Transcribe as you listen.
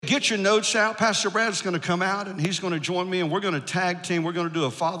get your notes out. Pastor Brad's going to come out, and he's going to join me, and we're going to tag team. We're going to do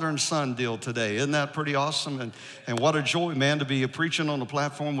a father and son deal today. Isn't that pretty awesome? And what a joy, man, to be preaching on the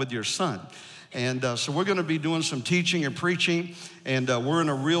platform with your son. And so we're going to be doing some teaching and preaching, and we're in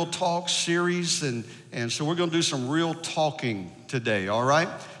a Real Talk series, and so we're going to do some real talking today, all right?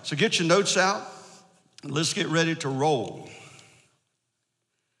 So get your notes out, and let's get ready to roll.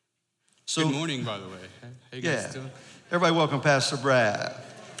 So, good morning, by the way. How you guys doing? Everybody welcome Pastor Brad,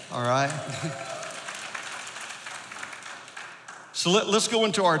 all right? So let's go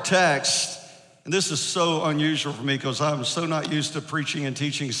into our text. And this is so unusual for me because I'm so not used to preaching and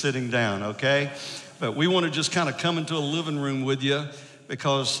teaching sitting down, okay? But we want to just kind of come into a living room with you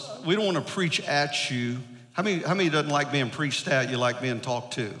because we don't want to preach at you. How many doesn't like being preached at? You like being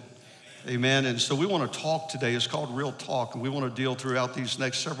talked to? Amen. And so we want to talk today. It's called Real Talk. And we want to deal throughout these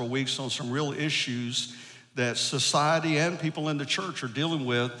next several weeks on some real issues that society and people in the church are dealing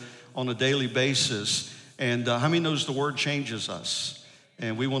with on a daily basis. And how many knows the word changes us?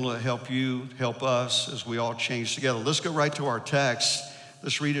 And we want to help you, help us as we all change together. Let's go right to our text.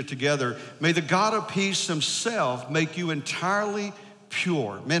 Let's read it together. May the God of peace himself make you entirely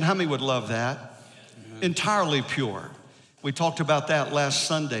pure. Man, how many would love that? Amen. Entirely pure. We talked about that last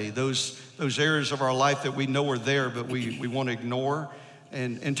Sunday, those areas of our life that we know are there, but we want to ignore.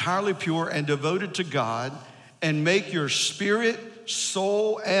 And entirely pure and devoted to God, and make your spirit,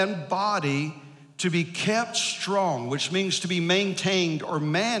 soul, and body to be kept strong, which means to be maintained or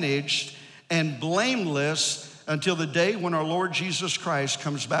managed and blameless until the day when our Lord Jesus Christ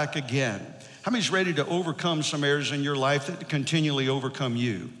comes back again. How many's ready to overcome some areas in your life that continually overcome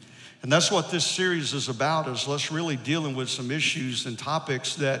you? And that's what this series is about, is let's really dealing with some issues and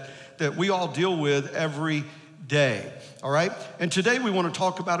topics that we all deal with every day, all right? And today we want to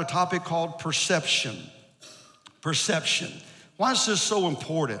talk about a topic called perception. Perception. Why is this so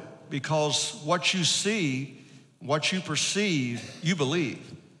important? Because what you see, what you perceive, you believe.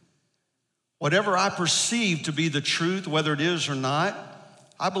 Whatever I perceive to be the truth, whether it is or not,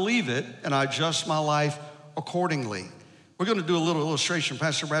 I believe it, and I adjust my life accordingly. We're going to do a little illustration.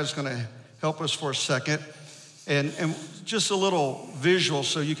 Pastor Brad's going to help us for a second, and just a little visual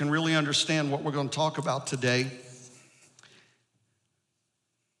so you can really understand what we're going to talk about today.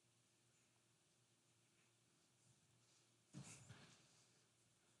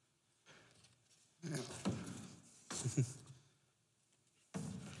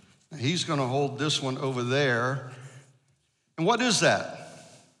 He's going to hold this one over there. And what is that?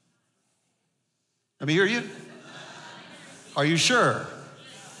 Let me hear you. Are you sure?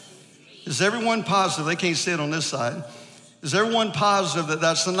 Is everyone positive? They can't see it on this side. Is everyone positive that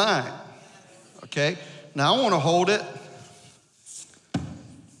that's the 9? Okay. Now I want to hold it.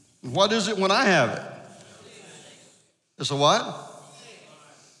 What is it when I have it? It's a what?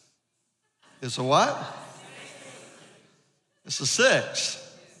 It's a what? It's a 6.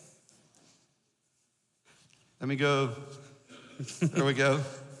 Let me go. There we go.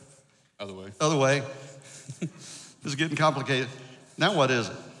 Other way. Other way. This is getting complicated. Now what is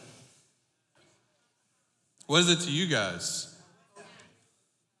it? What is it to you guys?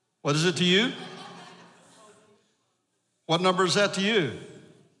 What is it to you? What number is that to you?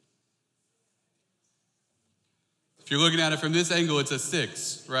 If you're looking at it from this angle, it's a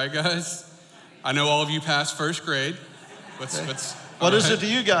 6, right, guys? I know all of you passed first grade. What is it to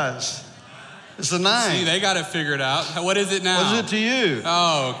you guys? It's a 9. See, they got it figured out. What is it now? What is it to you?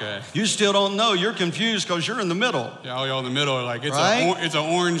 Oh, okay. You still don't know. You're confused because you're in the middle. Yeah, all y'all in the middle are like, it's right? It's an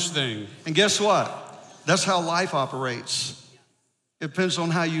orange thing. And guess what? That's how life operates. It depends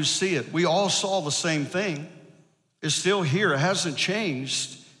on how you see it. We all saw the same thing. It's still here. It hasn't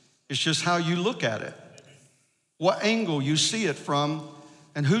changed. It's just how you look at it. What angle you see it from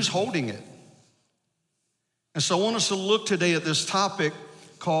and who's holding it. And so I want us to look today at this topic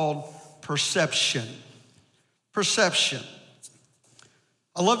called perception. Perception.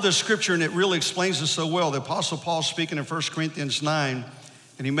 I love this scripture, and it really explains it so well. The Apostle Paul speaking in 1 Corinthians 9,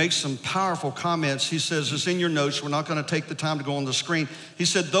 and he makes some powerful comments. He says, it's in your notes. We're not going to take the time to go on the screen. He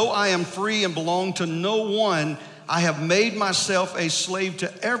said, though I am free and belong to no one, I have made myself a slave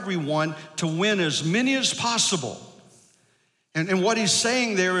to everyone to win as many as possible. And what he's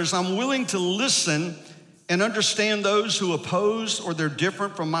saying there is, I'm willing to listen and understand those who oppose or they're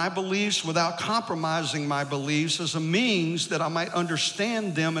different from my beliefs without compromising my beliefs as a means that I might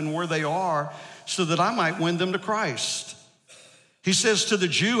understand them and where they are so that I might win them to Christ. He says to the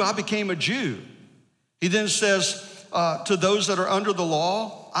Jew, I became a Jew. He then says to those that are under the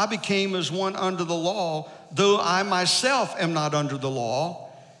law, I became as one under the law, though I myself am not under the law.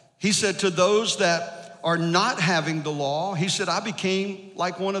 He said to those that are not having the law, he said, I became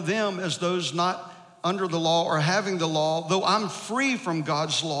like one of them as those not under the law or having the law, though I'm free from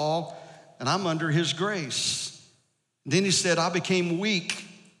God's law and I'm under his grace. Then he said, I became weak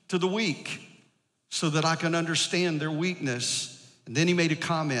to the weak so that I can understand their weakness. And then he made a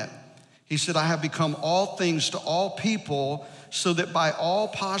comment. He said, I have become all things to all people so that by all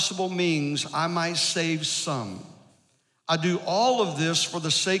possible means I might save some. I do all of this for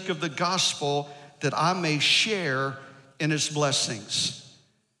the sake of the gospel that I may share in its blessings.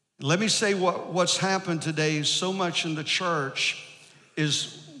 Let me say what's happened today so much in the church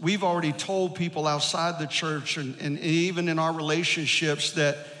is we've already told people outside the church and even in our relationships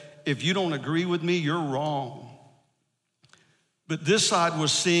that if you don't agree with me, you're wrong. But this side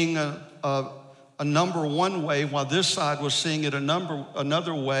was seeing a number one way, while this side was seeing it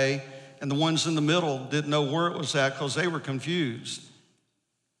another way, and the ones in the middle didn't know where it was at because they were confused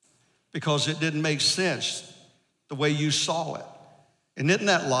because it didn't make sense the way you saw it. And isn't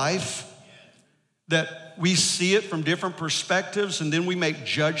that life? That we see it from different perspectives and then we make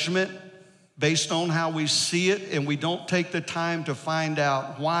judgment based on how we see it, and we don't take the time to find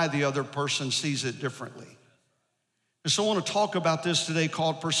out why the other person sees it differently. And so I want to talk about this today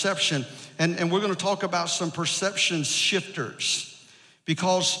called perception. And we're going to talk about some perception shifters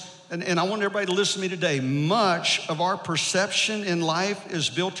because, and I want everybody to listen to me today, much of our perception in life is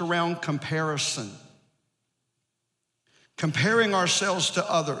built around comparison. Comparing ourselves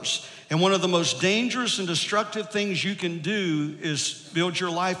to others. And one of the most dangerous and destructive things you can do is build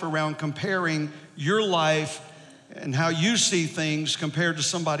your life around comparing your life and how you see things compared to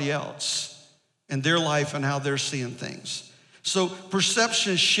somebody else and their life and how they're seeing things. So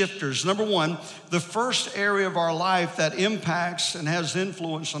perception shifters. Number one, the first area of our life that impacts and has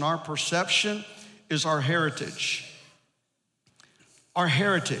influence on our perception is our heritage. Our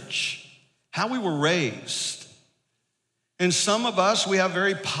heritage, how we were raised. And some of us, we have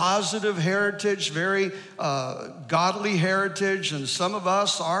very positive heritage, very godly heritage, and some of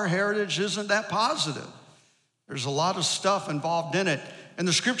us, our heritage isn't that positive. There's a lot of stuff involved in it. And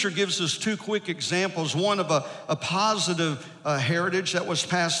the scripture gives us two quick examples. One of a positive heritage that was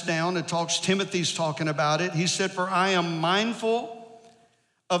passed down. Timothy's talking about it. He said, for I am mindful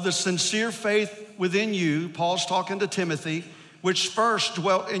of the sincere faith within you, Paul's talking to Timothy, which first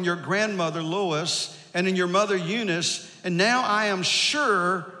dwelt in your grandmother Lois and in your mother Eunice, and now I am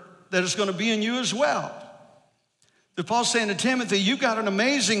sure that it's going to be in you as well. The Paul's saying to Timothy, you've got an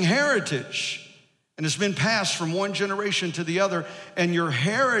amazing heritage, and it's been passed from one generation to the other, and your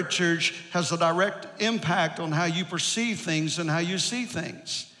heritage has a direct impact on how you perceive things and how you see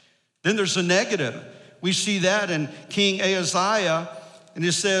things. Then there's a negative. We see that in King Ahaziah, and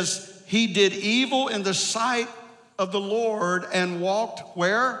it says, he did evil in the sight of the Lord and walked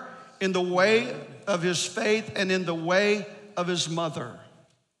where? In the way of his faith and in the way of his mother.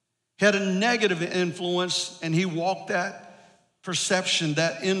 He had a negative influence, and he walked that perception,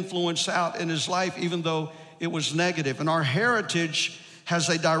 that influence out in his life, even though it was negative. And our heritage has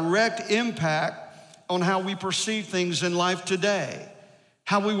a direct impact on how we perceive things in life today,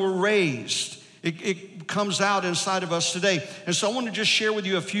 how we were raised. It comes out inside of us today. And so I want to just share with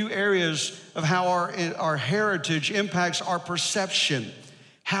you a few areas of how our heritage impacts our perception,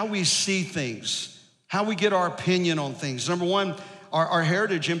 how we see things, how we get our opinion on things. Number one, our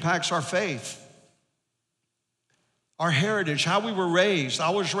heritage impacts our faith. Our heritage, how we were raised. I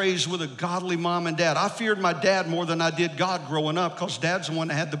was raised with a godly mom and dad. I feared my dad more than I did God growing up because dad's the one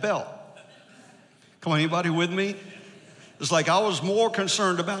that had the belt. Come on, anybody with me? It's like I was more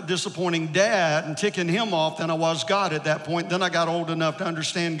concerned about disappointing dad and ticking him off than I was God at that point. Then I got old enough to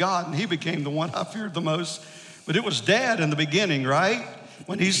understand God, and he became the one I feared the most. But it was dad in the beginning, right?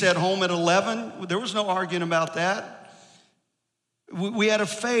 When he said home at 11, there was no arguing about that. We had a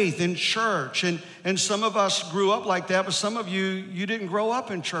faith in church, and some of us grew up like that, but some of you didn't grow up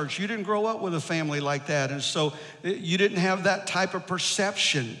in church. You didn't grow up with a family like that, and so you didn't have that type of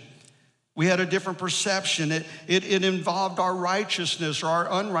perception. We had a different perception. It involved our righteousness or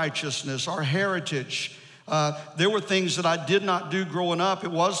our unrighteousness, our heritage. There were things that I did not do growing up.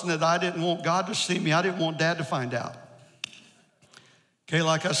 It wasn't that I didn't want God to see me. I didn't want dad to find out. Okay,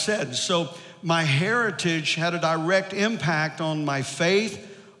 like I said, so my heritage had a direct impact on my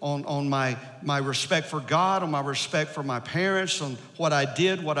faith, on my respect for God, on my respect for my parents, on what I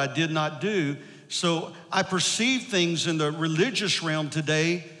did not do. So I perceive things in the religious realm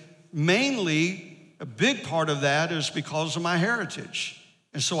today, mainly a big part of that is because of my heritage.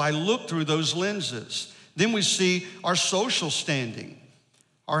 And so I look through those lenses. Then we see our social standing.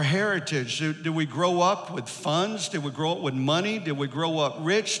 Our heritage. Did we grow up with funds? Did we grow up with money? Did we grow up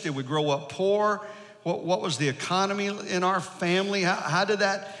rich? Did we grow up poor? what was the economy in our family? How did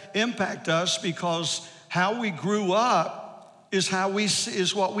that impact us? Because how we grew up is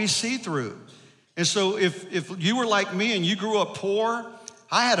what we see through. And so if you were like me and you grew up poor,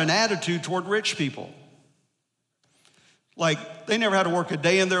 I had an attitude toward rich people. Like, they never had to work a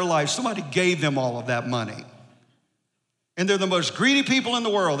day in their life. Somebody gave them all of that money. And they're the most greedy people in the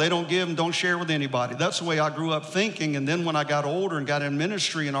world. They don't give and don't share with anybody. That's the way I grew up thinking. And then when I got older and got in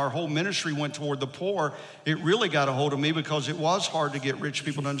ministry and our whole ministry went toward the poor, it really got a hold of me because it was hard to get rich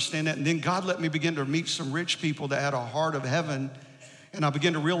people to understand that. And then God let me begin to meet some rich people that had a heart of heaven. And I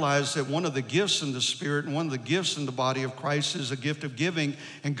began to realize that one of the gifts in the Spirit and one of the gifts in the body of Christ is a gift of giving.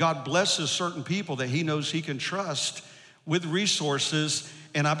 And God blesses certain people that he knows he can trust with resources.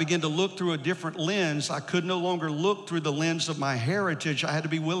 And I began to look through a different lens. I could no longer look through the lens of my heritage. I had to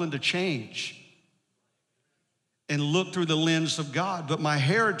be willing to change and look through the lens of God. But my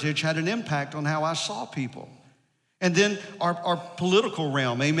heritage had an impact on how I saw people. And then our political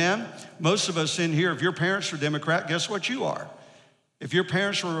realm, amen? Most of us in here, if your parents are Democrat, guess what you are? If your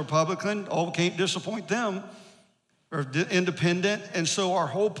parents were Republican, can't disappoint them, or independent. And so our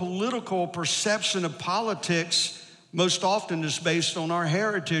whole political perception of politics most often is based on our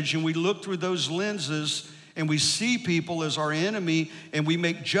heritage, and we look through those lenses and we see people as our enemy and we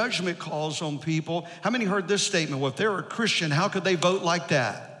make judgment calls on people. How many heard this statement? Well, if they're a Christian, how could they vote like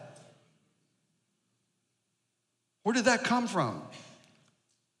that? Where did that come from?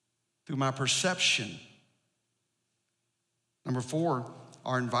 Through my perception. Number 4,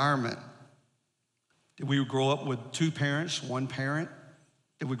 our environment. Did we grow up with 2 parents, 1 parent?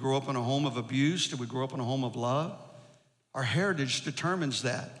 Did we grow up in a home of abuse? Did we grow up in a home of love? Our heritage determines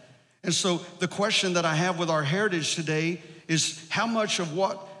that. And so the question that I have with our heritage today is how much of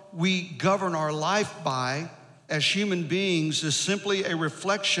what we govern our life by as human beings is simply a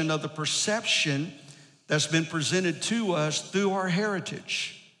reflection of the perception that's been presented to us through our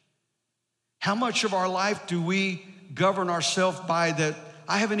heritage. How much of our life do we govern ourselves by that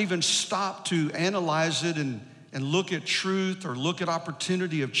I haven't even stopped to analyze it and look at truth or look at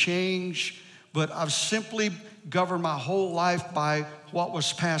opportunity of change, but I've simply governed my whole life by what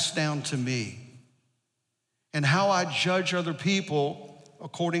was passed down to me and how I judge other people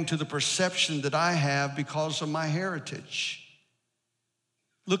according to the perception that I have because of my heritage.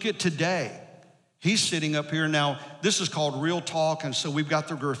 Look at today. He's sitting up here now. This is called Real Talk, and so we've got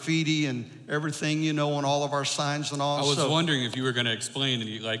the graffiti and everything, on all of our signs and all. I was wondering if you were going to explain,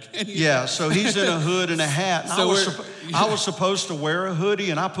 and yeah. So he's in a hood and a hat. And I was supposed to wear a hoodie,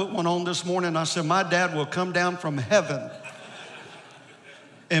 and I put one on this morning. And I said, my dad will come down from heaven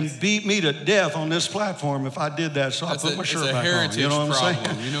and beat me to death on this platform if I did that. So I put my shirt back on. You know what I'm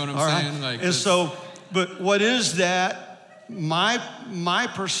saying? You know what I'm saying? And so, but what is that? My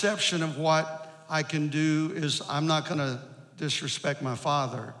perception of what I can do is I'm not going to disrespect my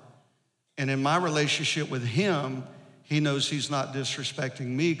father. And in my relationship with him, he knows he's not disrespecting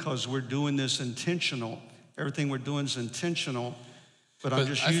me because we're doing this intentional. Everything we're doing is intentional. But I'm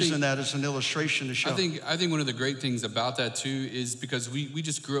just using that as an illustration to show. I think one of the great things about that too is because we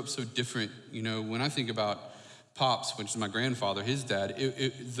just grew up so different. When I think about Pops, which is my grandfather, his dad,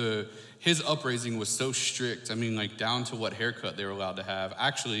 his upraising was so strict. I mean, like down to what haircut they were allowed to have.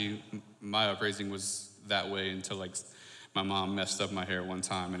 Actually, my upraising was that way until my mom messed up my hair one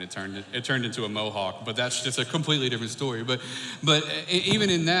time and it turned into a mohawk. But that's just a completely different story. But even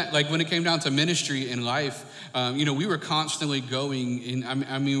in that, when it came down to ministry and life, we were constantly going in.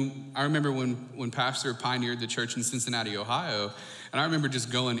 I mean, I remember when Pastor pioneered the church in Cincinnati, Ohio. And I remember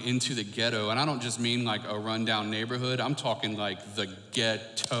just going into the ghetto, and I don't just mean a rundown neighborhood. I'm talking the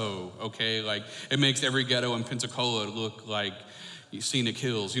ghetto, okay? It makes every ghetto in Pensacola look like Scenic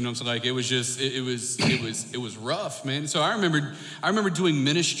Hills, you know what I'm saying? It was just, it was rough, man. So I remember doing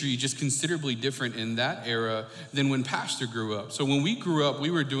ministry just considerably different in that era than when Pastor grew up. So when we grew up, we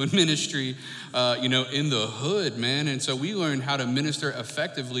were doing ministry, in the hood, man. And so we learned how to minister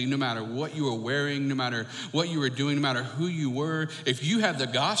effectively no matter what you were wearing, no matter what you were doing, no matter who you were. If you had the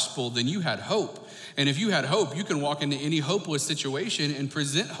gospel, then you had hope. And if you had hope, you can walk into any hopeless situation and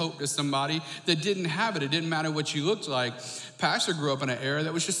present hope to somebody that didn't have it. It didn't matter what you looked like. Pastor grew up in an era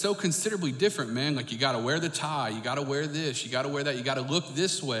that was just so considerably different, man. You got to wear the tie. You got to wear this. You got to wear that. You got to look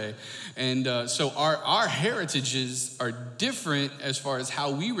this way. And so our heritages are different as far as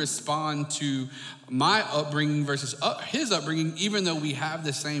how we respond to my upbringing versus his upbringing, even though we have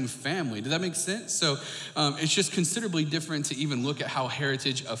the same family. Does that make sense? So it's just considerably different to even look at how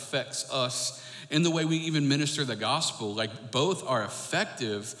heritage affects us in the way we even minister the gospel. Like, both are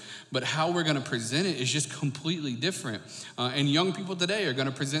effective, but how we're gonna present it is just completely different. And young people today are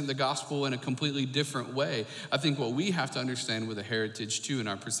gonna present the gospel in a completely different way. I think what we have to understand with a heritage too in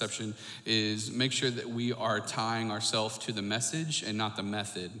our perception is make sure that we are tying ourselves to the message and not the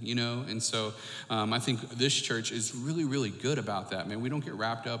method, you know? And so I think this church is really, really good about that, man. We don't get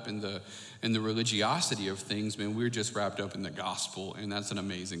wrapped up in the religiosity of things, man. We're just wrapped up in the gospel, and that's an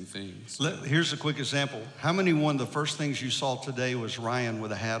amazing thing. So. Here's a quick example. How many one of the first things you saw today was Ryan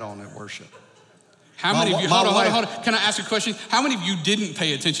with a hat on at worship? How many of you, hold on. Can I ask a question? How many of you didn't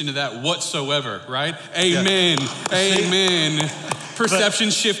pay attention to that whatsoever, right? Amen, yeah. Amen.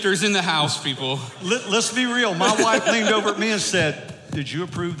 Perception shifters in the house, people. Let's be real. My wife leaned over at me and said, "Did you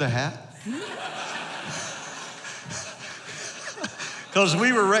approve the hat?" Because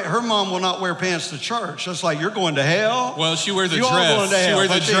her mom will not wear pants to church. That's like, you're going to hell. Well, she wears a dress. She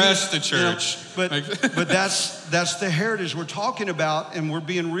wears a dress to church. You know, but that's the heritage we're talking about, and we're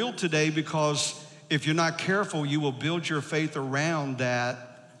being real today because if you're not careful, you will build your faith around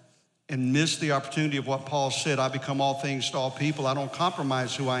that and miss the opportunity of what Paul said. I become all things to all people. I don't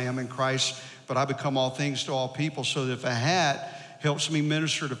compromise who I am in Christ, but I become all things to all people. So that if a hat helps me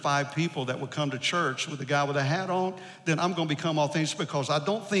minister to 5 people that would come to church with a guy with a hat on, then I'm going to become all things, because I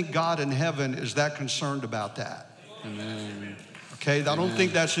don't think God in heaven is that concerned about that. Amen. Okay, I don't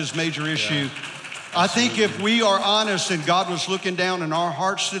think that's his major issue. Yeah. I think if we are honest and God was looking down in our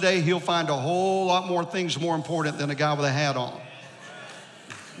hearts today, he'll find a whole lot more things more important than a guy with a hat on.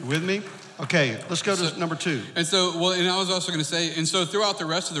 You with me? Okay, let's go to number 2. And so, and I was also gonna say, and so throughout the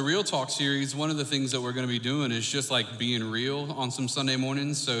rest of the Real Talk series, one of the things that we're gonna be doing is just like being real on some Sunday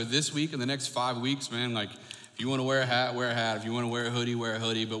mornings. So this week and the next 5 weeks, man, like if you wanna wear a hat, wear a hat. If you wanna wear a hoodie, wear a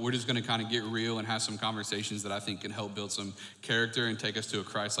hoodie. But we're just gonna kind of get real and have some conversations that I think can help build some character and take us to a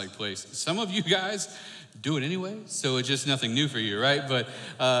Christ-like place. Some of you guys do it anyway, so it's just nothing new for you, right? But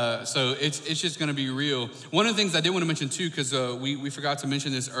so it's just gonna be real. One of the things I did want to mention too, because we forgot to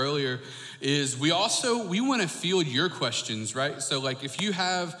mention this earlier, is we want to field your questions, right? So like if you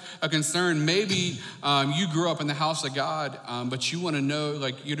have a concern, maybe you grew up in the house of God, but you want to know,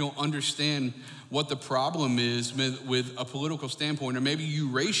 like you don't understand what the problem is with a political standpoint, or maybe you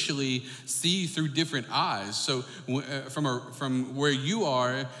racially see through different eyes. So from where you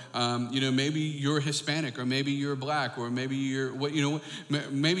are, maybe you're Hispanic, or maybe you're Black, or maybe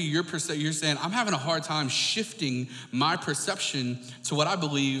maybe you're saying, I'm having a hard time shifting my perception to what I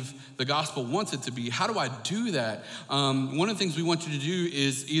believe the gospel wants it to be. How do I do that? One of the things we want you to do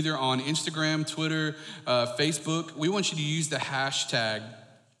is either on Instagram, Twitter, Facebook, we want you to use the hashtag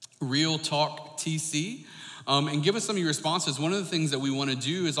RealTalkTC, and give us some of your responses. One of the things that we want to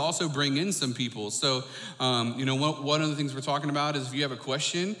do is also bring in some people. So, one of the things we're talking about is if you have a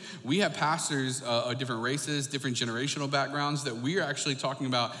question, we have pastors of different races, different generational backgrounds that we are actually talking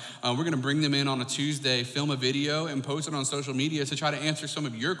about. We're going to bring them in on a Tuesday, film a video, and post it on social media to try to answer some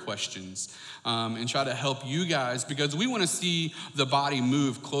of your questions and try to help you guys, because we want to see the body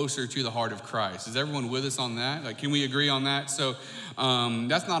move closer to the heart of Christ. Is everyone with us on that? Like, can we agree on that? So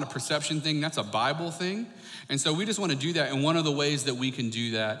that's not a perception thing, that's a Bible thing. And so we just want to do that. And one of the ways that we can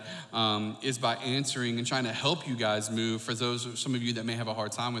do that is by answering and trying to help you guys move, for some of you that may have a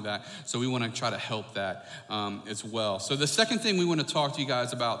hard time with that. So we want to try to help that as well. So the second thing we want to talk to you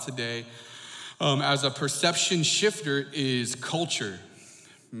guys about today as a perception shifter is culture,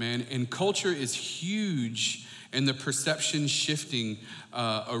 man. And culture is huge in the perception shifting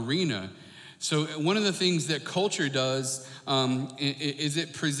arena. So one of the things that culture does is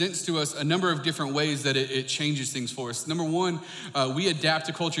it presents to us a number of different ways that it changes things for us. Number one, we adapt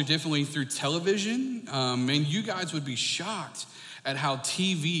to culture differently through television. And you guys would be shocked at how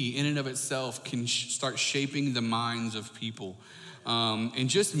TV in and of itself can start shaping the minds of people. And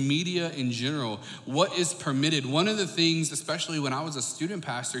just media in general, what is permitted. One of the things, especially when I was a student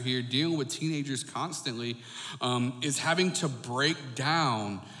pastor here, dealing with teenagers constantly, is having to break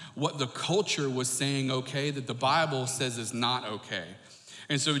down what the culture was saying okay, that the Bible says is not okay.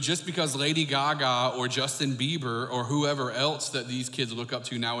 And so just because Lady Gaga or Justin Bieber or whoever else that these kids look up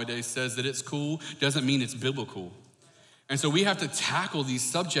to nowadays says that it's cool, doesn't mean it's biblical. And so we have to tackle these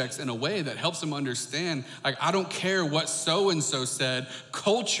subjects in a way that helps them understand, like, I don't care what so-and-so said,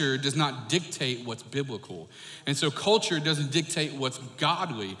 culture does not dictate what's biblical. And so culture doesn't dictate what's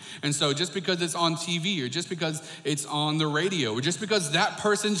godly. And so just because it's on TV, or just because it's on the radio, or just because that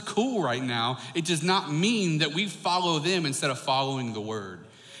person's cool right now, it does not mean that we follow them instead of following the word.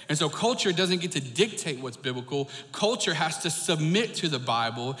 And so culture doesn't get to dictate what's biblical. Culture has to submit to the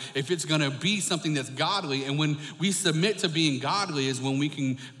Bible if it's gonna be something that's godly. And when we submit to being godly is when we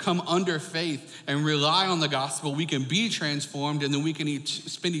can come under faith and rely on the gospel. We can be transformed, and then we can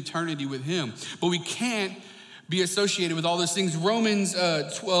spend eternity with him. But we can't be associated with all those things. Romans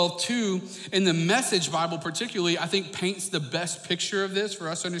 12:2 in the Message Bible particularly, I think paints the best picture of this for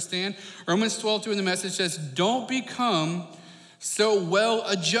us to understand. Romans 12:2 in the Message says, don't become so well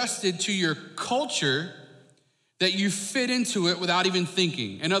adjusted to your culture that you fit into it without even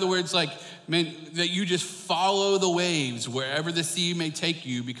thinking. In other words, like, man, that you just follow the waves wherever the sea may take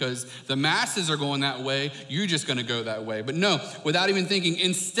you because the masses are going that way, you're just gonna go that way. But no, without even thinking.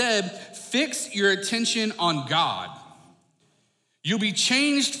 Instead, fix your attention on God. You'll be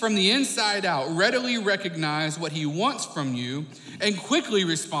changed from the inside out, readily recognize what he wants from you, and quickly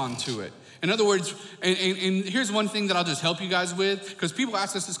respond to it. In other words, and here's one thing that I'll just help you guys with, because people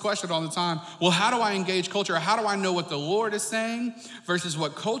ask us this question all the time. Well, how do I engage culture? How do I know what the Lord is saying versus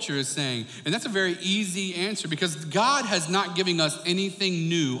what culture is saying? And that's a very easy answer because God has not given us anything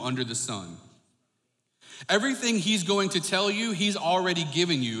new under the sun. Everything he's going to tell you, he's already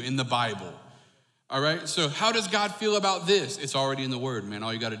given you in the Bible. All right? So how does God feel about this? It's already in the word, man.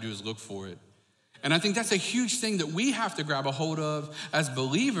 All you got to do is look for it. And I think that's a huge thing that we have to grab a hold of as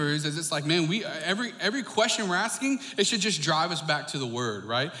believers, is it's like, man, every question we're asking, it should just drive us back to the word,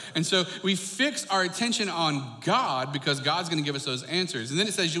 right? And so we fix our attention on God because God's gonna give us those answers. And then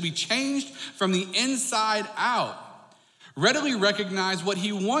it says, you'll be changed from the inside out. Readily recognize what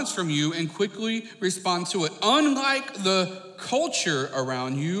he wants from you and quickly respond to it. Unlike the culture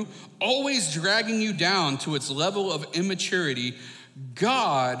around you, always dragging you down to its level of immaturity,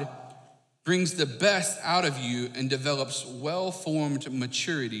 God brings the best out of you and develops well-formed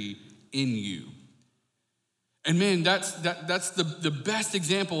maturity in you. And man, that's the best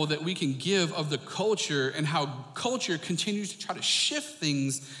example that we can give of the culture and how culture continues to try to shift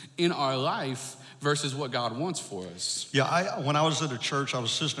things in our life versus what God wants for us. Yeah, when I was at a church, I was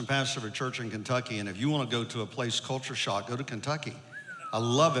assistant pastor of a church in Kentucky, and if you want to go to a place culture shock, go to Kentucky. I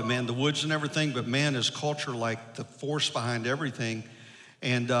love it, man, the woods and everything, but man, is culture like the force behind everything.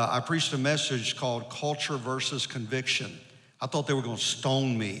 And I preached a message called Culture versus Conviction. I thought they were going to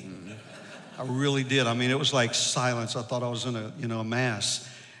stone me. I really did. I mean, it was like silence. I thought I was in a mass.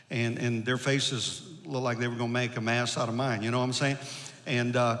 And their faces looked like they were going to make a mass out of mine. You know what I'm saying?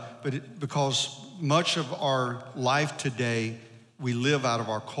 And because much of our life today, we live out of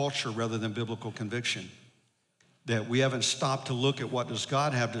our culture rather than biblical conviction. That we haven't stopped to look at what does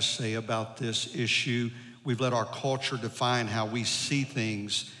God have to say about this issue. We've let our culture define how we see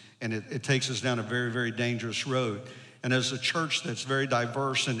things, and it takes us down a very, very dangerous road. And as a church that's very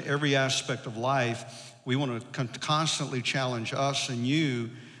diverse in every aspect of life, we want to constantly challenge us and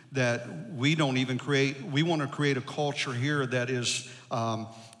you that we want to create a culture here that is an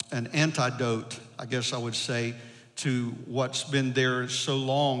antidote, I guess I would say, to what's been there so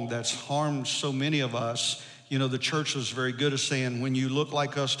long that's harmed so many of us. You know, the church is very good at saying, when you look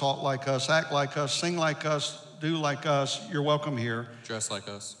like us, talk like us, act like us, sing like us, do like us, you're welcome here. Dress like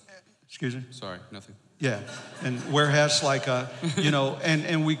us. Excuse me? Sorry, nothing. Yeah, and wear hats like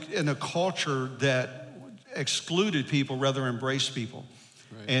and we in a culture that excluded people rather embrace people.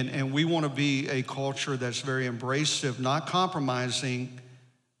 Right. And we want to be a culture that's very embracive, not compromising,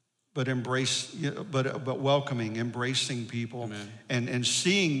 but but welcoming, embracing people. Amen. and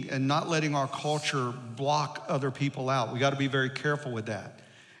seeing and not letting our culture block other people out. We got to be very careful with that.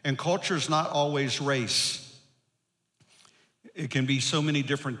 And culture is not always race. It can be so many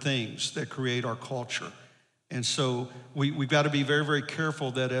different things that create our culture. And so we've got to be very, very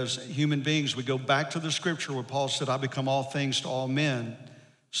careful that as human beings, we go back to the scripture where Paul said, I become all things to all men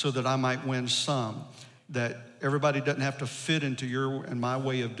so that I might win some. That everybody doesn't have to fit into your and my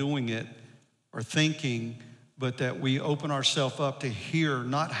way of doing it or thinking, but that we open ourselves up to hear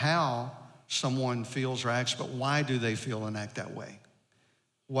not how someone feels or acts, but why do they feel and act that way?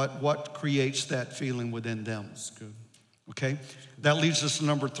 What creates that feeling within them? That's good. Okay? That leads us to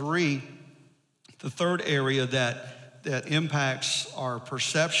number 3, the third area that impacts our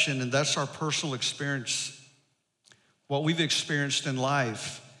perception, and that's our personal experience, what we've experienced in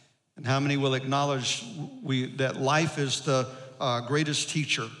life. And how many will acknowledge that life is the greatest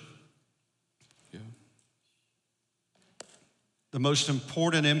teacher? Yeah. The most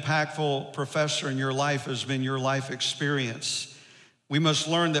important, impactful professor in your life has been your life experience. We must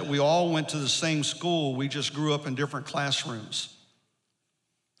learn that we all went to the same school, we just grew up in different classrooms.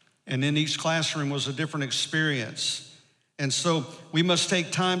 And in each classroom was a different experience. And so we must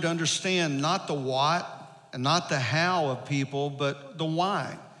take time to understand not the what and not the how of people, but the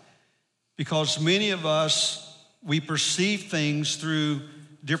why. because many of us, we perceive things through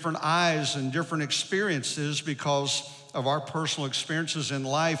different eyes and different experiences because of our personal experiences in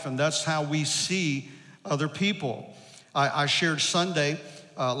life, and that's how we see other people. I shared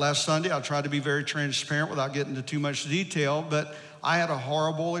last Sunday, I tried to be very transparent without getting into too much detail, but I had a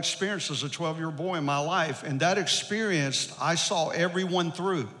horrible experience as a 12-year-old boy in my life, and that experience I saw everyone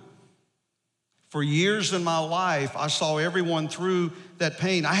through. For years in my life, I saw everyone through that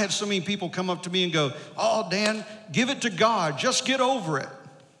pain. I had so many people come up to me and go, "Oh, Dan, give it to God, just get over it."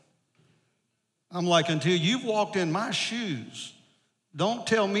 I'm like, until you've walked in my shoes, don't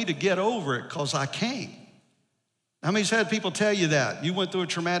tell me to get over it, because I can't. How many's had people tell you that? You went through a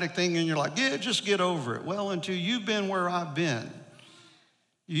traumatic thing and you're like, "Yeah, just get over it." Well, until you've been where I've been,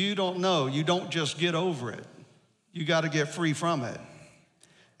 you don't know. You don't just get over it. You got to get free from it.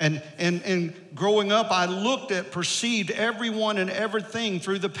 And growing up, I perceived everyone and everything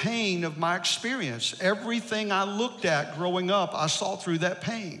through the pain of my experience. Everything I looked at growing up, I saw through that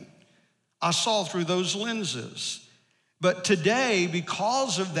pain. I saw through those lenses. But today,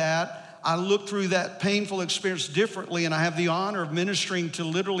 because of that, I look through that painful experience differently, and I have the honor of ministering to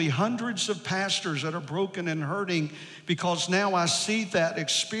literally hundreds of pastors that are broken and hurting, because now I see that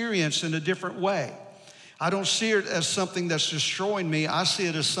experience in a different way. I don't see it as something that's destroying me. I see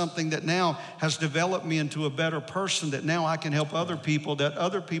it as something that now has developed me into a better person, that now I can help other people, they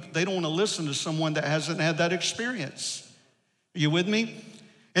don't want to listen to someone that hasn't had that experience. Are you with me?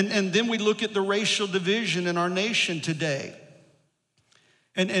 And then we look at the racial division in our nation today.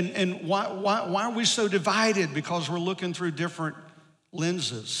 And why are we so divided? Because we're looking through different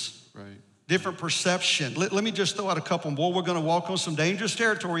lenses. Right. Different perception. Let me just throw out a couple. Boy, we're going to walk on some dangerous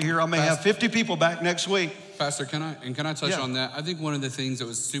territory here. I may have 50 people back next week. Pastor, can I touch on that? I think one of the things that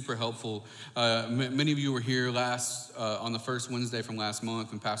was super helpful, many of you were here on the first Wednesday from last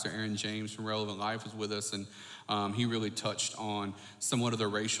month, and Pastor Aaron James from Relevant Life was with us, and he really touched on somewhat of the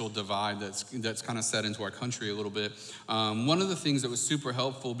racial divide that's kind of set into our country a little bit. One of the things that was super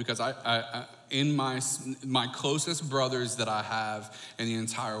helpful, because I in my closest brothers that I have in the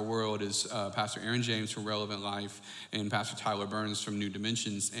entire world is Pastor Aaron James from Relevant Life and Pastor Tyler Burns from New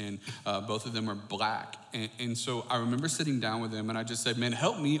Dimensions, and both of them are black. And so I remember sitting down with them, and I just said, "Man,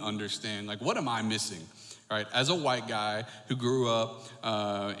 help me understand, like, what am I missing?" Right, as a white guy who grew up,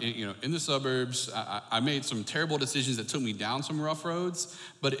 in the suburbs, I made some terrible decisions that took me down some rough roads.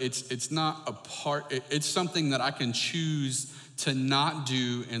 But it's not a part. It's something that I can choose to not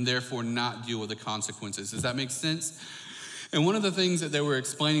do, and therefore not deal with the consequences. Does that make sense? And one of the things that they were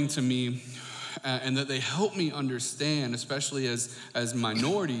explaining to me, and that they helped me understand, especially as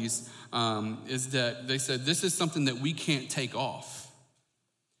minorities, is that they said this is something that we can't take off.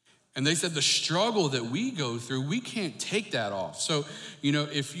 And they said the struggle that we go through, we can't take that off. So,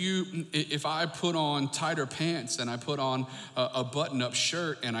 if I put on tighter pants and I put on a button-up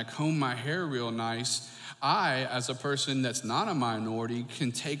shirt and I comb my hair real nice, I, as a person that's not a minority,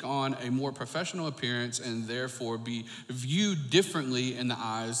 can take on a more professional appearance and therefore be viewed differently in the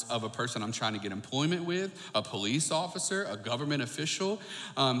eyes of a person I'm trying to get employment with, a police officer, a government official.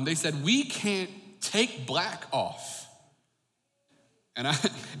 They said we can't take black off. And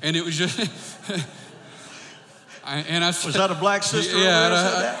it was just, was that a black sister?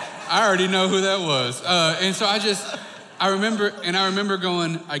 Yeah, I already know who that was. And so I remember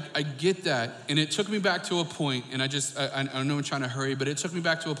going, I get that. And it took me back to a point, and I know I'm trying to hurry, but it took me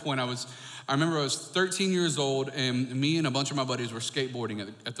back to a point. I remember I was 13 years old, and me and a bunch of my buddies were skateboarding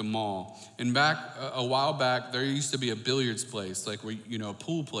at the mall. And a while back, there used to be a billiards place, like a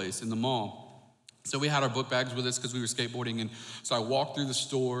pool place in the mall. So we had our book bags with us because we were skateboarding, and so I walked through the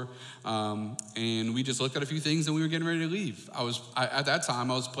store, and we just looked at a few things, and we were getting ready to leave. At that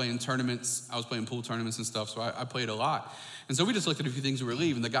time, I was playing tournaments. I was playing pool tournaments and stuff, so I played a lot. And so we just looked at a few things and we were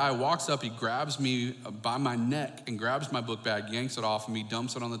leaving. The guy walks up, he grabs me by my neck and grabs my book bag, yanks it off of me,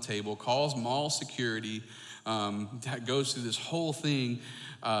 dumps it on the table, calls mall security, that goes through this whole thing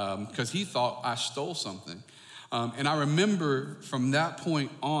because he thought I stole something. And I remember from that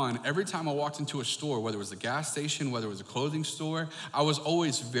point on, every time I walked into a store, whether it was a gas station, whether it was a clothing store, I was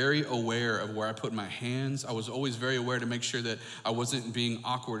always very aware of where I put my hands. I was always very aware to make sure that I wasn't being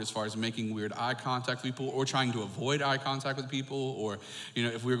awkward as far as making weird eye contact with people or trying to avoid eye contact with people. Or,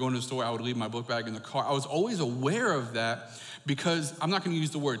 if we were going to the store, I would leave my book bag in the car. I was always aware of that because I'm not going to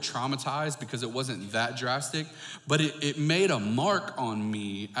use the word traumatized because it wasn't that drastic, but it made a mark on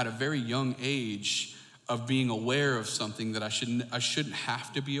me at a very young age of being aware of something that I shouldn't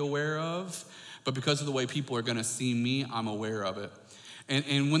have to be aware of, but because of the way people are gonna see me, I'm aware of it.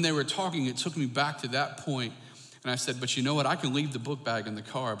 And when they were talking, it took me back to that point And I said, but you know what? I can leave the book bag in the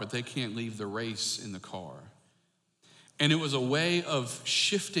car, but they can't leave the race in the car. And it was a way of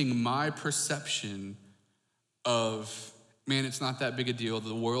shifting my perception of, man, it's not that big a deal.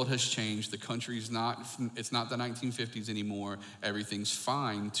 The world has changed. The country's it's not the 1950s anymore. Everything's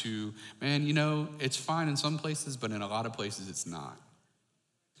fine, to, man, you know, it's fine in some places, but in a lot of places it's not.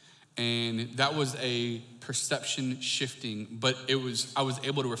 And that was a perception shifting, but I was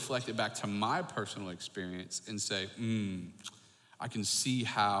able to reflect it back to my personal experience and say, I can see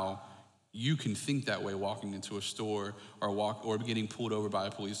how you can think that way walking into a store or getting pulled over by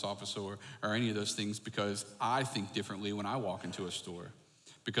a police officer or any of those things, because I think differently when I walk into a store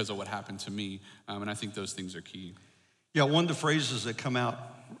because of what happened to me. And I think those things are key. Yeah, one of the phrases that come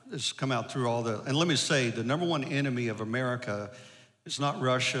out through all and let me say, the number one enemy of America is not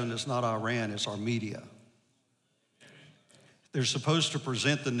Russia and it's not Iran, it's our media. They're supposed to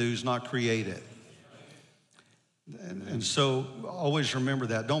present the news, not create it. And so always remember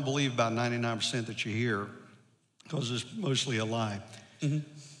that. Don't believe about 99% that you hear, because it's mostly a lie.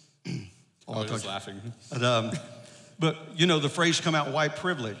 Mm-hmm. I was just laughing. But you know, the phrase come out, white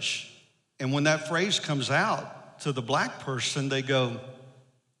privilege. And when that phrase comes out to the black person, they go,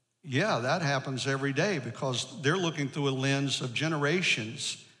 yeah, that happens every day, because they're looking through a lens of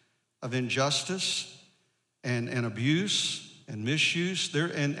generations of injustice and abuse and misuse,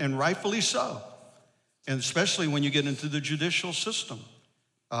 and rightfully so. And especially when you get into the judicial system,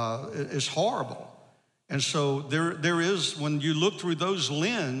 it's horrible. And so there is, when you look through those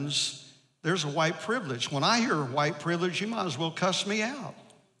lens, there's a white privilege. When I hear white privilege, you might as well cuss me out.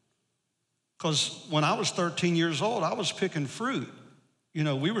 Because when I was 13 years old, I was picking fruit. You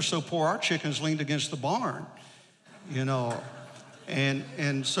know, we were so poor, our chickens leaned against the barn, you know.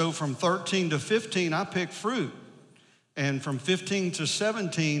 And so from 13 to 15, I picked fruit. And from 15 to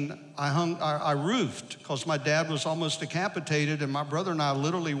 17, I roofed, because my dad was almost decapitated, and my brother and I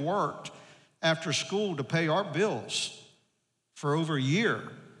literally worked after school to pay our bills for over a year.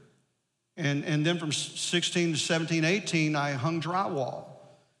 And then from 16 to 17, 18, I hung drywall.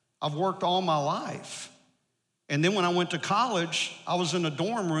 I've worked all my life. And then when I went to college, I was in a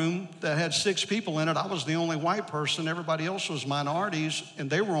dorm room that had 6 people in it. I was the only white person. Everybody else was minorities, and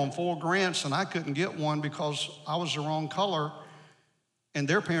they were on full grants, and I couldn't get one because I was the wrong color, and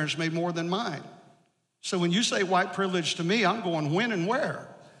their parents made more than mine. So when you say white privilege to me, I'm going, when and where?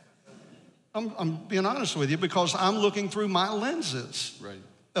 I'm being honest with you, because I'm looking through my lenses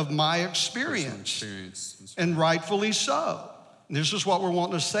of my experience. And rightfully so. And this is what we're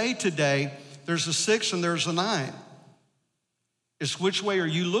wanting to say today. There's a 6 and there's a 9. It's which way are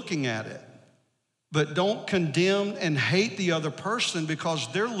you looking at it? But don't condemn and hate the other person because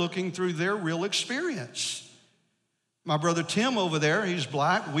they're looking through their real experience. My brother Tim over there, he's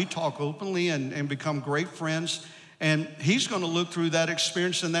black. We talk openly and become great friends. And he's going to look through that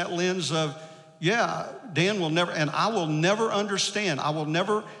experience and that lens of, yeah, Dan will never, and I will never understand. I will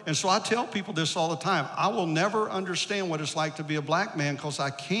never, and so I tell people this all the time. I will never understand what it's like to be a black man because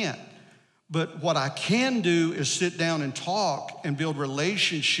I can't. But what I can do is sit down and talk and build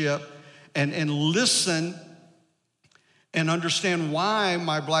relationship and listen and understand why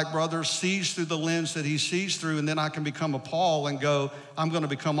my black brother sees through the lens that he sees through, and then I can become a Paul and go, I'm going to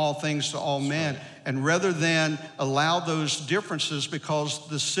become all things to all men. And rather than allow those differences, because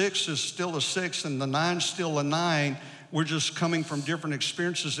the 6 is still a 6 and the 9 is still a 9, we're just coming from different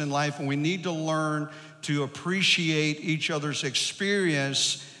experiences in life, and we need to learn to appreciate each other's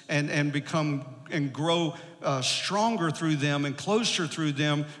experience and become and grow stronger through them and closer through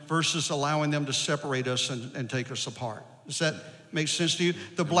them versus allowing them to separate us and take us apart. Does that make sense to you?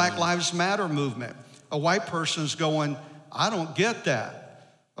 The Black Lives Matter movement. A white person's going, I don't get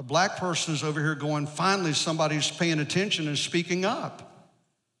that. A black person's over here going, finally somebody's paying attention and speaking up.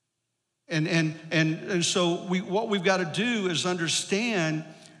 And so what we've got to do is understand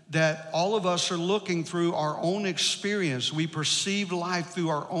that all of us are looking through our own experience. We perceive life through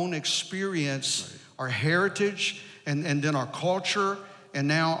our own experience, our heritage, and then our culture, and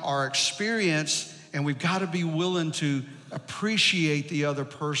now our experience. And we've got to be willing to appreciate the other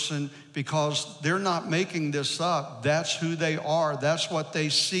person because they're not making this up. That's who they are. That's what they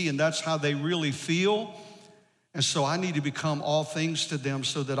see, and that's how they really feel. And so I need to become all things to them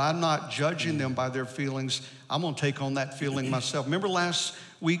so that I'm not judging them by their feelings. I'm going to take on that feeling myself. Remember last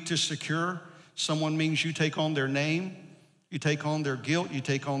week, to secure someone means you take on their name, you take on their guilt, you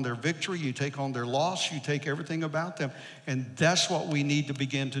take on their victory, you take on their loss, you take everything about them. And that's what we need to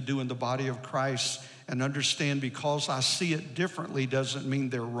begin to do in the body of Christ, and understand because I see it differently doesn't mean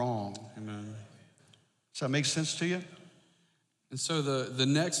they're wrong. Amen. Does that make sense to you? And so the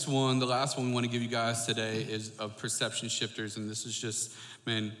next one, the last one we want to give you guys today is of perception shifters. And this is just,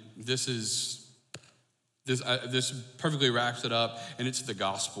 man, this perfectly wraps it up, and it's the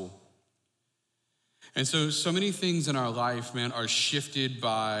gospel. And so many things in our life, man, are shifted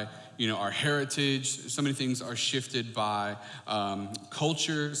by, our heritage. So many things are shifted by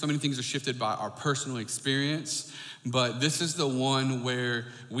culture. So many things are shifted by our personal experience. But this is the one where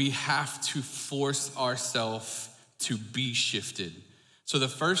we have to force ourselves to be shifted. So the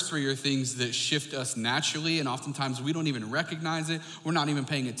first three are things that shift us naturally, and oftentimes we don't even recognize it. We're not even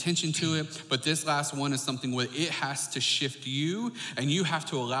paying attention to it. But this last one is something where it has to shift you, and you have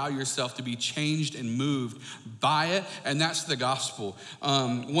to allow yourself to be changed and moved by it, and that's the gospel.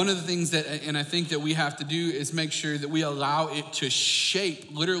 One of the things that, and I think that we have to do, is make sure that we allow it to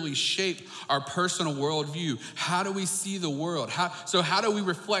literally shape our personal worldview. How do we see the world? How do we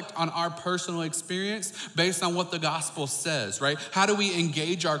reflect on our personal experience based on what the gospel says, right? How do we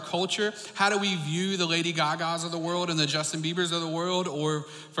engage our culture? How do we view the Lady Gagas of the world and the Justin Biebers of the world, or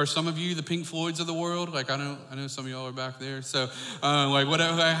for some of you, the Pink Floyds of the world? Like I know some of y'all are back there. So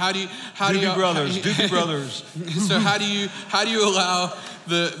whatever. Like, how do you Doobie Brothers. So how do you allow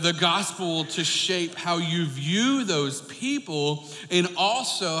the gospel to shape how you view those people, and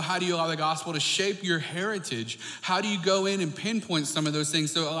also how do you allow the gospel to shape your heritage? How do you go in and pinpoint some of those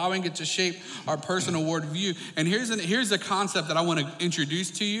things? So allowing it to shape our personal worldview. And here's a concept that I want to introduce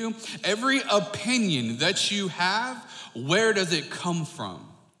to you. Every opinion that you have, where does it come from?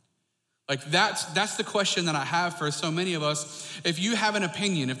 Like that's the question that I have for so many of us. If you have an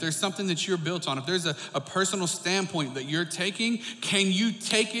opinion, if there's something that you're built on, if there's a personal standpoint that you're taking, can you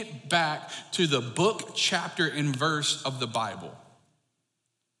take it back to the book, chapter, and verse of the Bible?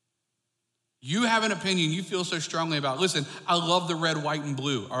 You have an opinion you feel so strongly about. Listen, I love the red, white, and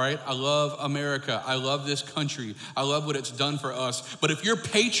blue, all right? I love America. I love this country. I love what it's done for us. But if your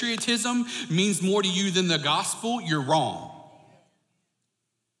patriotism means more to you than the gospel, you're wrong.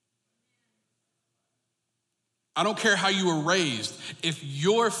 I don't care how you were raised. If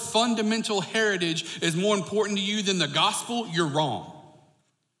your fundamental heritage is more important to you than the gospel, you're wrong.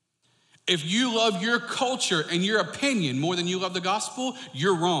 If you love your culture and your opinion more than you love the gospel,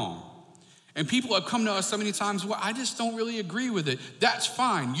 you're wrong. And people have come to us so many times, well, I just don't really agree with it. That's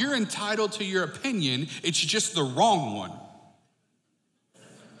fine. You're entitled to your opinion. It's just the wrong one.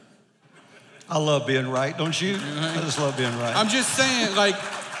 I love being right, don't you? I just love being right. I'm just saying,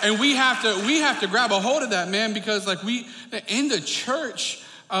 and we have to grab a hold of that, man, because in the church,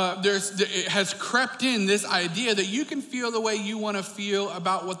 it has crept in this idea that you can feel the way you want to feel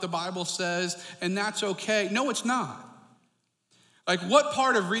about what the Bible says, and that's okay. No, it's not. Like, what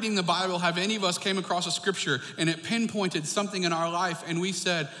part of reading the Bible have any of us came across a scripture and it pinpointed something in our life and we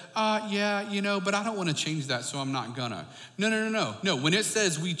said, yeah, but I don't want to change that, so I'm not gonna. No. When it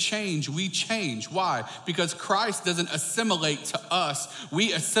says we change. Why? Because Christ doesn't assimilate to us.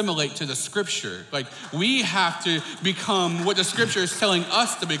 We assimilate to the scripture. Like, we have to become what the scripture is telling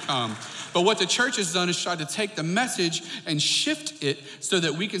us to become. But what the church has done is tried to take the message and shift it so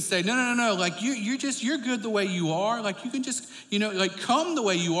that we can say, no. Like you're good the way you are. Like you can just, come the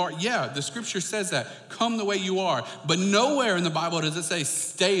way you are. Yeah, the scripture says that. Come the way you are. But nowhere in the Bible does it say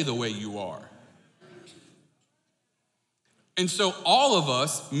stay the way you are. And so all of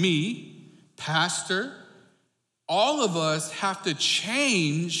us, me, pastor, all of us have to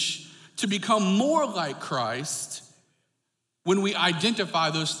change to become more like Christ when we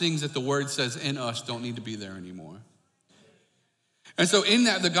identify those things that the word says in us don't need to be there anymore. And so in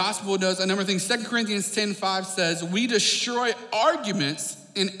that, the gospel does a number of things. 2 Corinthians 10:5 says, we destroy arguments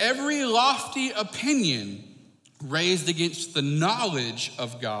in every lofty opinion raised against the knowledge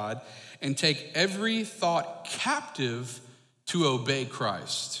of God and take every thought captive to obey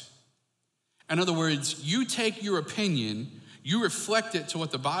Christ. In other words, you take your opinion, you reflect it to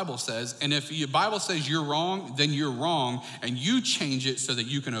what the Bible says, and if the Bible says you're wrong, then you're wrong, and you change it so that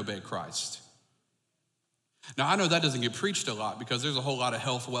you can obey Christ. Now, I know that doesn't get preached a lot because there's a whole lot of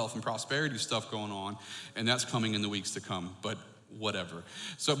health, wealth, and prosperity stuff going on, and that's coming in the weeks to come, but whatever.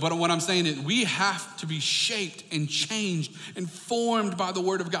 But what I'm saying is we have to be shaped and changed and formed by the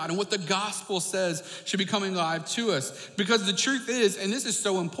word of God, and what the gospel says should be coming alive to us. Because the truth is, and this is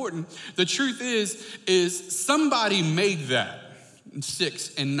so important, the truth is somebody made that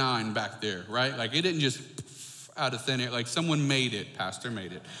 6 and 9 back there, right? Like it didn't just out of thin air, like someone made it, pastor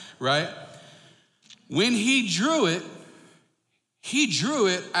made it, right? When he drew it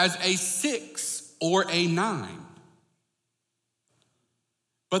as a 6 or a 9.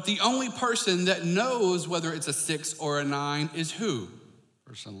 But the only person that knows whether it's a 6 or a 9 is who?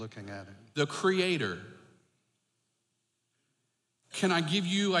 Person looking at it. The Creator. Can I give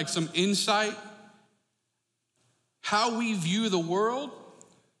you like some insight? How we view the world,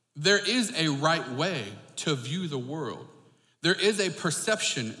 there is a right way to view the world. There is a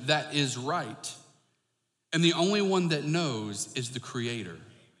perception that is right. And the only one that knows is the Creator.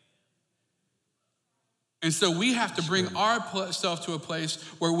 And so we have to bring ourselves to a place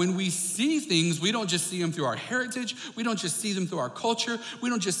where when we see things, we don't just see them through our heritage. We don't just see them through our culture. We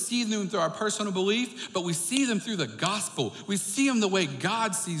don't just see them through our personal belief, but we see them through the gospel. We see them the way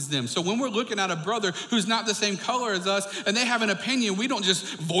God sees them. So when we're looking at a brother who's not the same color as us and they have an opinion, we don't just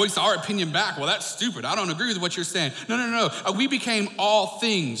voice our opinion back. Well, that's stupid. I don't agree with what you're saying. No. We became all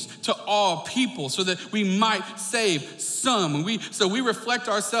things to all people so that we might save some. So we reflect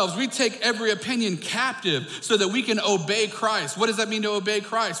ourselves. We take every opinion captive so that we can obey Christ. What does that mean to obey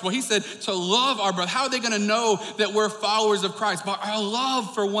Christ? Well, he said to love our brother. How are they going to know that we're followers of Christ? By our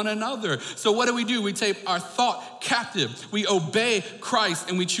love for one another. So what do? We take our thought captive. We obey Christ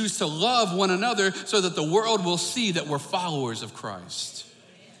and we choose to love one another so that the world will see that we're followers of Christ.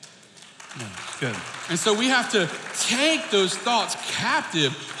 Yeah, good. And so we have to take those thoughts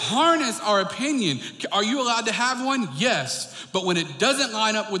captive, harness our opinion. Are you allowed to have one? Yes. But when it doesn't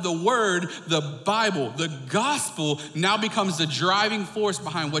line up with the word, the Bible, the gospel now becomes the driving force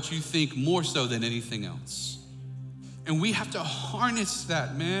behind what you think more so than anything else. And we have to harness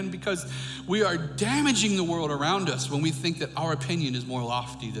that, man, because we are damaging the world around us when we think that our opinion is more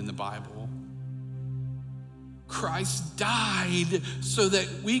lofty than the Bible. Christ died so that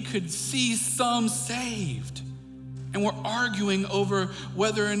we could see some saved. And we're arguing over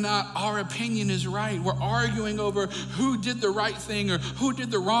whether or not our opinion is right. We're arguing over who did the right thing or who did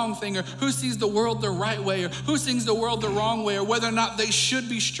the wrong thing or who sees the world the right way or who sees the world the wrong way or whether or not they should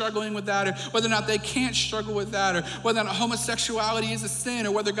be struggling with that or whether or not they can't struggle with that or whether or not homosexuality is a sin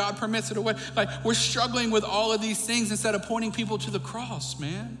or whether God permits it or what. Like, we're struggling with all of these things instead of pointing people to the cross,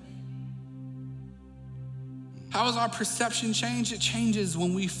 man. How does our perception change? It changes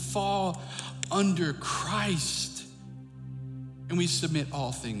when we fall under Christ and we submit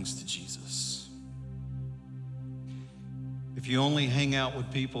all things to Jesus. If you only hang out with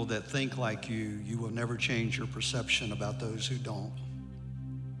people that think like you will never change your perception about those who don't.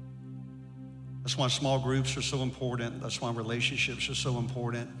 That's why small groups are so important. That's why relationships are so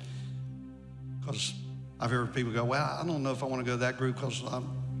important. Because I've heard people go, well, I don't know if I want to go to that group because I'm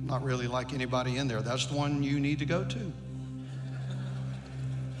not really like anybody in there. That's the one you need to go to.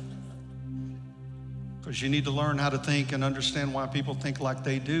 Because you need to learn how to think and understand why people think like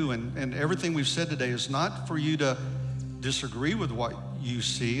they do. And everything we've said today is not for you to disagree with what you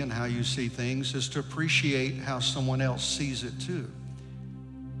see and how you see things. It's to appreciate how someone else sees it too.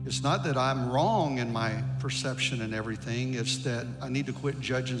 It's not that I'm wrong in my perception and everything. It's that I need to quit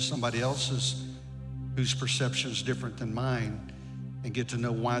judging somebody else's whose perception is different than mine and get to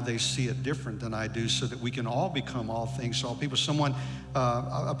know why they see it different than I do so that we can all become all things to all people. Someone,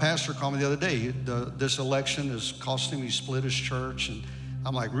 a pastor called me the other day. This election is costing me split his church. And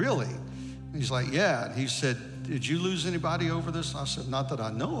I'm like, really? And he's like, yeah. And he said, did you lose anybody over this? I said, not that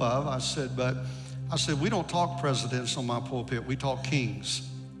I know of. I said, we don't talk presidents on my pulpit. We talk kings.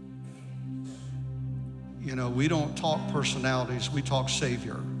 You know, we don't talk personalities. We talk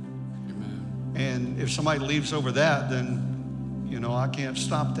Savior. Amen. And if somebody leaves over that, then you know, I can't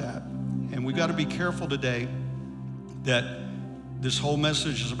stop that. And we got to be careful today that this whole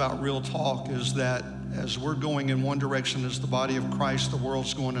message is about real talk, is that as we're going in one direction as the body of Christ, the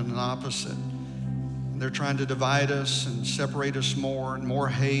world's going in an opposite. And they're trying to divide us and separate us more and more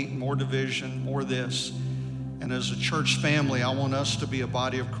hate, more division, more this. And as a church family, I want us to be a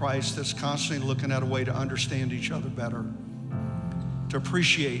body of Christ that's constantly looking at a way to understand each other better, to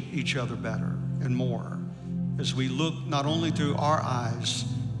appreciate each other better and more. As we look not only through our eyes,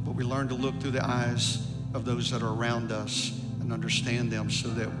 but we learn to look through the eyes of those that are around us and understand them so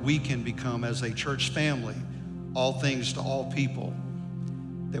that we can become, as a church family, all things to all people,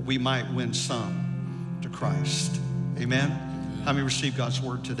 that we might win some to Christ. Amen? How many receive God's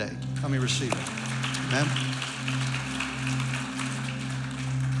word today? How many receive it? Amen?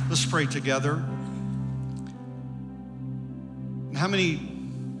 Let's pray together. And how many,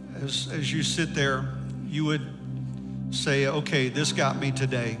 as you sit there, you would say, okay, this got me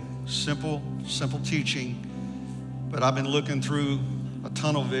today. Simple teaching, but I've been looking through a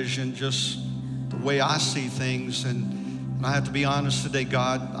tunnel vision, just the way I see things. And I have to be honest today,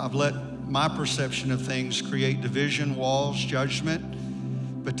 God, I've let my perception of things create division, walls,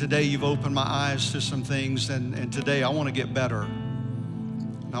 judgment. But today you've opened my eyes to some things, and today I want to get better.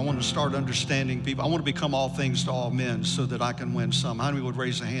 And I want to start understanding people. I want to become all things to all men so that I can win some. How many would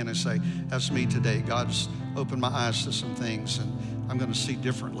raise a hand and say, that's me today? God's opened my eyes to some things, and I'm going to see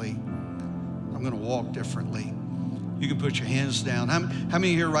differently. I'm going to walk differently. You can put your hands down. How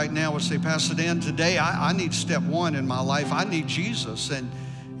many here right now would say, Pastor Dan, today I need step one in my life. I need Jesus.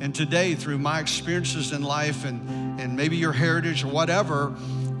 And today, through my experiences in life and maybe your heritage or whatever,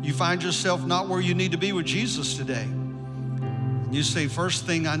 you find yourself not where you need to be with Jesus today. And you say, first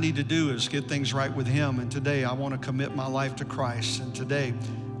thing I need to do is get things right with him. And today I want to commit my life to Christ. And today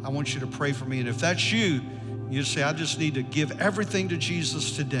I want you to pray for me. And if that's you, you say, I just need to give everything to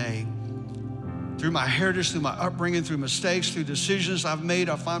Jesus today. Through my heritage, through my upbringing, through mistakes, through decisions I've made,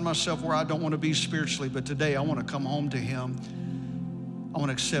 I find myself where I don't want to be spiritually. But today I want to come home to him. I want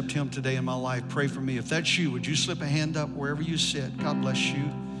to accept him today in my life. Pray for me. If that's you, would you slip a hand up wherever you sit? God bless you.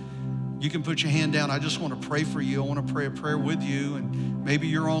 You can put your hand down. I just want to pray for you. I want to pray a prayer with you. And maybe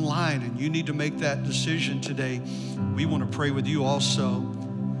you're online and you need to make that decision today. We want to pray with you also.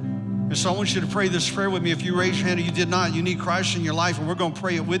 And so I want you to pray this prayer with me. If you raise your hand and you did not, you need Christ in your life, and we're going to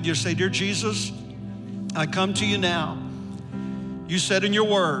pray it with you. Say, Dear Jesus, I come to you now. You said in your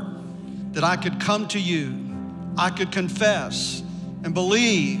word that I could come to you, I could confess and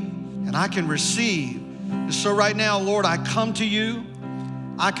believe, and I can receive. And so right now, Lord, I come to you.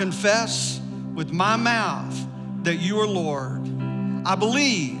 I confess with my mouth that you are Lord. I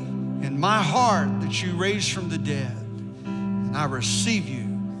believe in my heart that you raised from the dead, and I receive you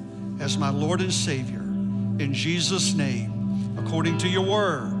as my Lord and Savior. In Jesus' name, according to your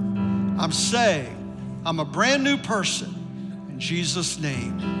word, I'm saved. I'm a brand new person. In Jesus'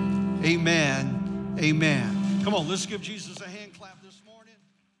 name, amen, amen. Come on, let's give Jesus a hand clap this morning.